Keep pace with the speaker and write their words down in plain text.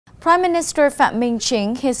Prime Minister Phạm Minh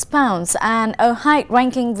Chính, his spouse, and a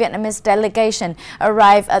high-ranking Vietnamese delegation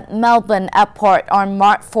arrived at Melbourne Airport on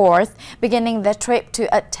March 4th, beginning the trip to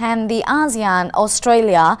attend the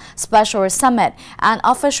ASEAN-Australia Special Summit, an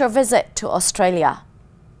official visit to Australia.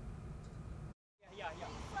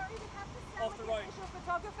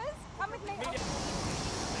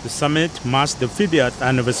 The summit marks the 50th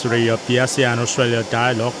anniversary of the ASEAN-Australia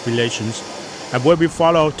dialogue relations and will be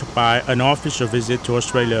followed by an official visit to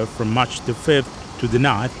Australia from March the 5th to the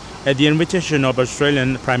 9th at the invitation of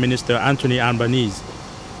Australian Prime Minister Anthony Albanese.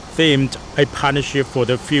 Themed A Partnership for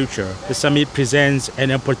the Future, the summit presents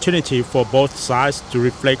an opportunity for both sides to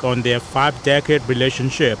reflect on their 5-decade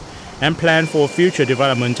relationship and plan for future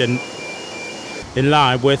development in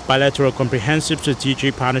line with bilateral comprehensive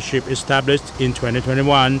strategic partnership established in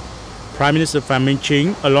 2021. Prime Minister Phạm Minh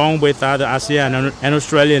Chính, along with other ASEAN and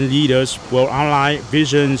Australian leaders, will outline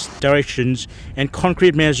visions, directions, and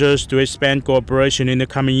concrete measures to expand cooperation in the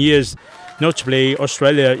coming years. Notably,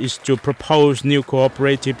 Australia is to propose new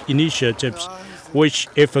cooperative initiatives, which,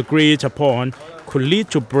 if agreed upon, could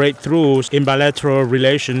lead to breakthroughs in bilateral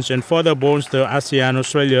relations and further bolster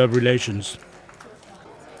ASEAN-Australia relations.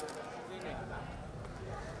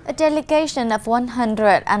 A delegation of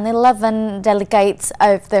 111 delegates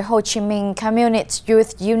of the Ho Chi Minh Communist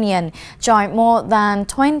Youth Union joined more than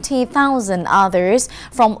 20,000 others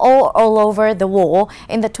from all over the world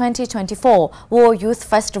in the 2024 World Youth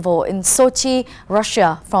Festival in Sochi,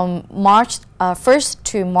 Russia from March 1st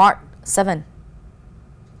to March 7th.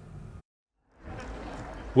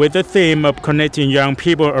 With the theme of connecting young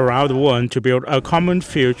people around the world to build a common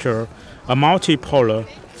future, a multipolar,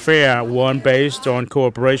 fair one based on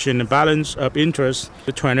cooperation and balance of interests,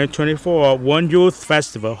 the 2024 World Youth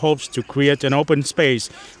Festival hopes to create an open space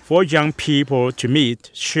for young people to meet,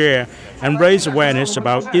 share, and raise awareness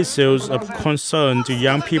about issues of concern to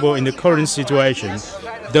young people in the current situation.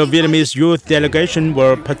 The Vietnamese youth delegation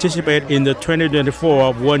will participate in the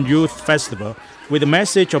 2024 World Youth Festival with a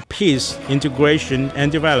message of peace, integration,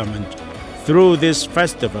 and development. Through this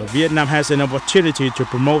festival, Vietnam has an opportunity to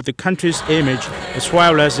promote the country's image as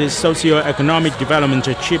well as its socio-economic development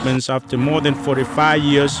achievements after more than 45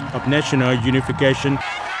 years of national unification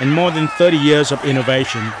and more than 30 years of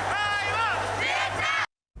innovation.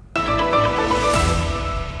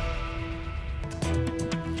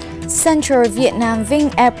 Central Vietnam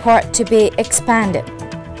Vinh Airport to be expanded.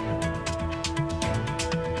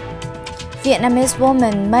 Vietnamese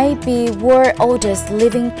woman may be world's oldest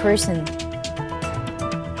living person.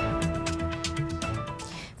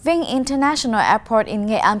 Vinh International Airport in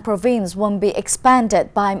Nghệ An Province will be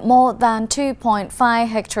expanded by more than 2.5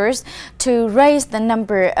 hectares to raise the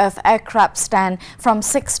number of aircraft stands from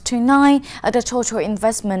 6 to 9 at a total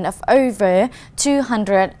investment of over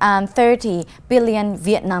 230 billion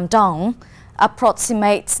Vietnam dong,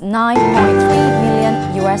 approximates $9.3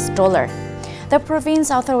 million US. The province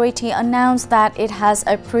authority announced that it has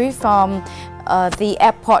approved from the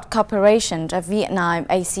Airport Corporation of Vietnam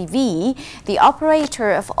 (ACV), the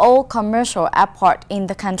operator of all commercial airports in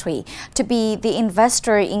the country, to be the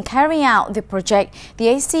investor in carrying out the project. The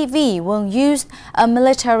ACV will use a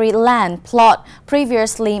military land plot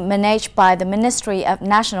previously managed by the Ministry of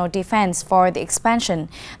National Defense for the expansion.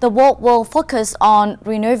 The work will focus on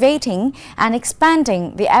renovating and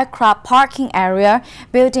expanding the aircraft parking area,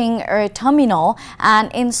 building a terminal, and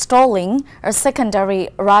installing a secondary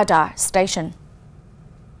radar station.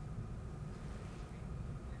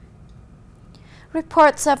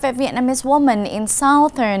 Reports of a Vietnamese woman in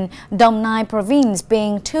southern Dong Nai province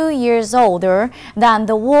being 2 years older than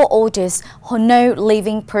the world's oldest known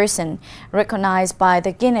living person, recognized by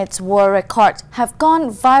the Guinness World Record, have gone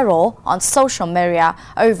viral on social media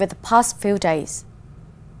over the past few days.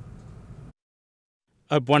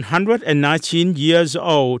 A 119 years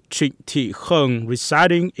old Trịnh Thị Hưng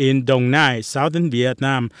residing in Dong Nai, southern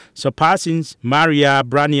Vietnam, surpassing Maria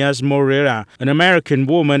Branias Moreira, an American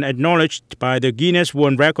woman acknowledged by the Guinness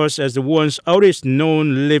World Records as the world's oldest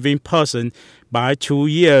known living person by 2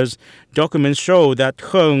 years. Documents show that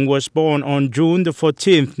Hưng was born on June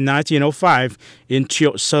 14, 1905, in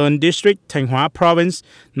Triệu Sơn District, Thanh Hóa Province,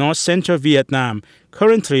 north central Vietnam.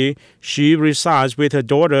 Currently, she resides with her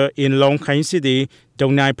daughter in Long Khánh City,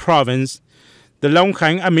 Dong Nai Province. The Long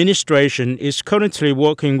Khánh administration is currently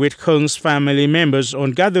working with Heng's family members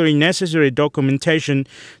on gathering necessary documentation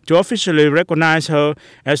to officially recognize her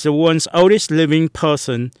as the world's oldest living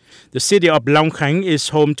person. The city of Long Khánh is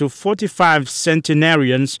home to 45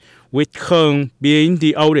 centenarians, with Heng being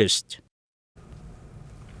the oldest.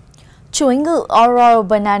 Chuối ngự Oro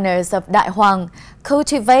Bananas of Đại Hoàng,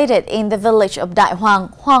 cultivated in the village of Đại Hoàng,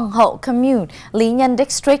 Hoàng Hậu Commune, Lý Nhân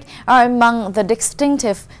district, are among the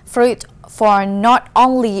distinctive fruit for not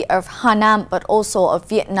only of Hà Nam but also of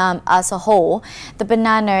Vietnam as a whole. The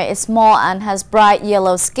banana is small and has bright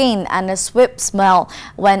yellow skin and a sweet smell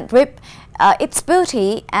when ripe. Its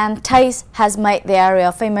beauty and taste has made the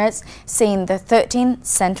area famous since the 13th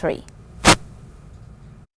century.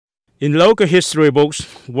 In local history books,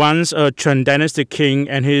 once a Truyền dynasty king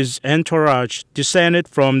and his entourage descended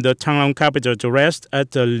from the Thăng Long capital to rest at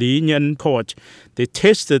the Lý Nhân court. They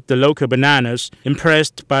tasted the local bananas.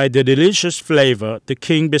 Impressed by the delicious flavor, the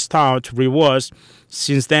king bestowed rewards.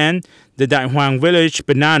 Since then, the Đại Hoàng village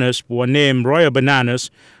bananas were named royal bananas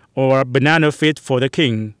or banana fit for the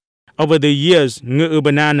king. Over the years, Ngữ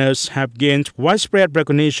bananas have gained widespread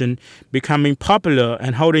recognition, becoming popular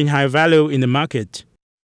and holding high value in the market.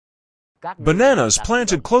 Bananas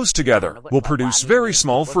planted close together will produce very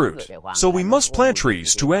small fruit, so we must plant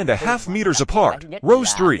trees 2.5 meters apart,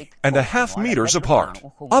 rows 3.5 meters apart.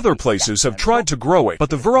 Other places have tried to grow it,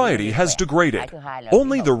 but the variety has degraded.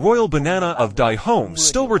 Only the royal banana of Đại Hoàng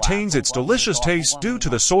still retains its delicious taste due to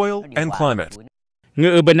the soil and climate.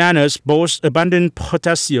 Ngữ bananas boast abundant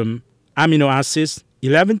potassium, amino acids,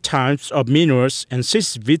 11 types of minerals, and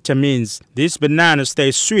 6 vitamins. These bananas stay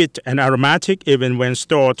sweet and aromatic even when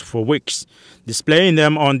stored for weeks. Displaying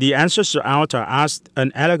them on the ancestral altar adds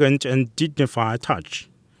an elegant and dignified touch.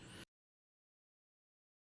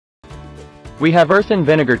 We have earthen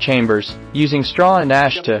vinegar chambers, using straw and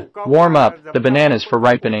ash to warm up the bananas for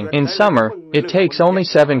ripening. In summer, it takes only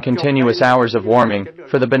 7 continuous hours of warming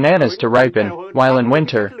for the bananas to ripen, while in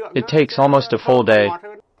winter, it takes almost a full day.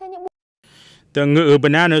 The Ngữ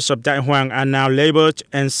bananas of Đại Hoàng are now labeled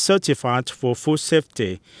and certified for food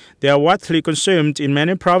safety. They are widely consumed in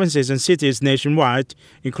many provinces and cities nationwide,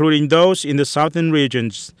 including those in the southern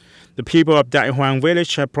regions. The people of Đại Hoàng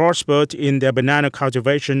village have prospered in their banana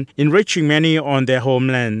cultivation, enriching many on their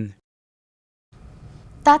homeland.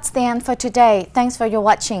 That's the end for today. Thanks for your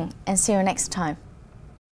watching and see you next time.